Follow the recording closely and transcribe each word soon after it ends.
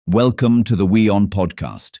Welcome to the WION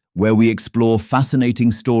podcast, where we explore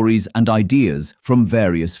fascinating stories and ideas from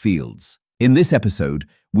various fields. In this episode,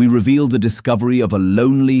 we reveal the discovery of a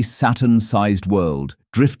lonely Saturn-sized world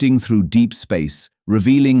drifting through deep space,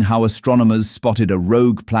 revealing how astronomers spotted a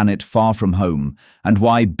rogue planet far from home and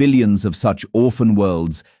why billions of such orphan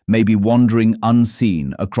worlds may be wandering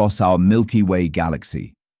unseen across our Milky Way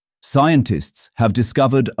galaxy. Scientists have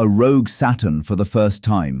discovered a rogue Saturn for the first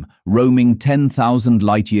time, roaming 10,000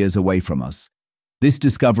 light-years away from us. This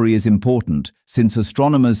discovery is important since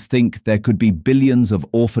astronomers think there could be billions of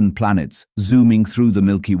orphan planets zooming through the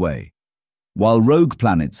Milky Way. While rogue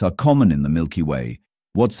planets are common in the Milky Way,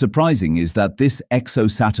 what's surprising is that this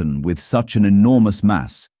exosaturn with such an enormous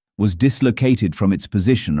mass was dislocated from its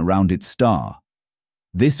position around its star.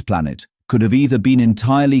 This planet could have either been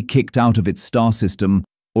entirely kicked out of its star system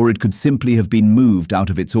or it could simply have been moved out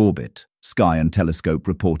of its orbit, Sky and Telescope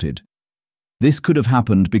reported. This could have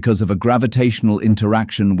happened because of a gravitational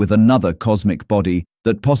interaction with another cosmic body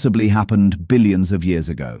that possibly happened billions of years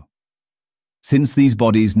ago. Since these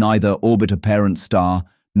bodies neither orbit a parent star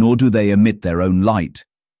nor do they emit their own light,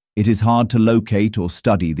 it is hard to locate or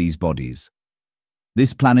study these bodies.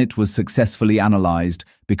 This planet was successfully analyzed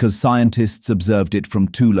because scientists observed it from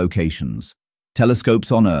two locations: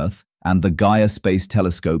 telescopes on Earth and the Gaia space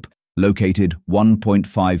telescope located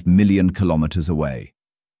 1.5 million kilometers away.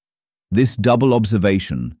 This double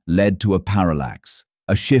observation led to a parallax,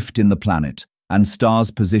 a shift in the planet and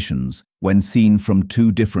star's positions when seen from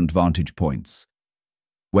two different vantage points.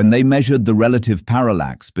 When they measured the relative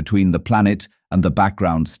parallax between the planet and the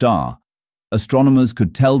background star, astronomers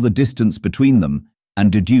could tell the distance between them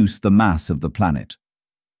and deduce the mass of the planet.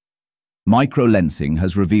 Microlensing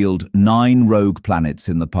has revealed 9 rogue planets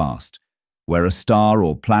in the past, where a star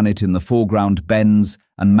or planet in the foreground bends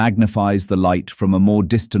and magnifies the light from a more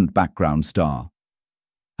distant background star.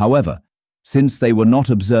 However, since they were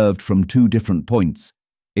not observed from two different points,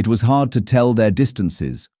 it was hard to tell their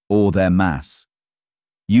distances or their mass.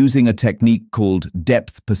 Using a technique called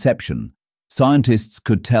depth perception, scientists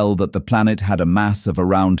could tell that the planet had a mass of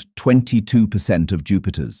around 22% of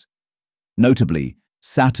Jupiter's. Notably,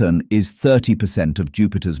 Saturn is 30% of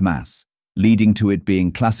Jupiter's mass, leading to it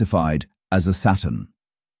being classified as a Saturn.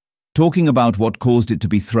 Talking about what caused it to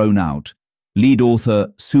be thrown out, lead author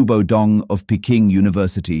Subo Dong of Peking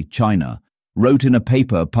University, China, wrote in a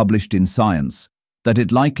paper published in Science that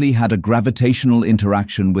it likely had a gravitational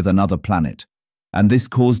interaction with another planet, and this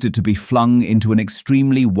caused it to be flung into an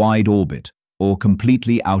extremely wide orbit or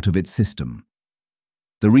completely out of its system.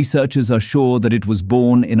 The researchers are sure that it was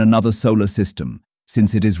born in another solar system,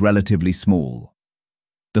 since it is relatively small.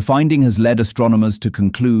 The finding has led astronomers to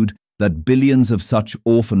conclude that billions of such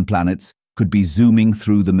orphan planets could be zooming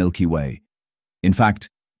through the Milky Way. In fact,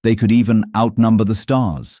 they could even outnumber the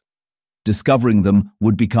stars. Discovering them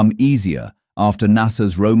would become easier after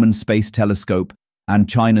NASA's Roman Space Telescope and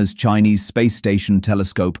China's Chinese Space Station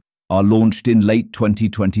Telescope are launched in late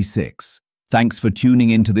 2026. Thanks for tuning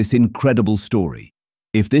into this incredible story.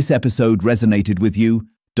 If this episode resonated with you,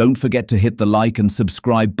 don't forget to hit the like and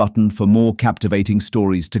subscribe button for more captivating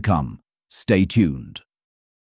stories to come. Stay tuned.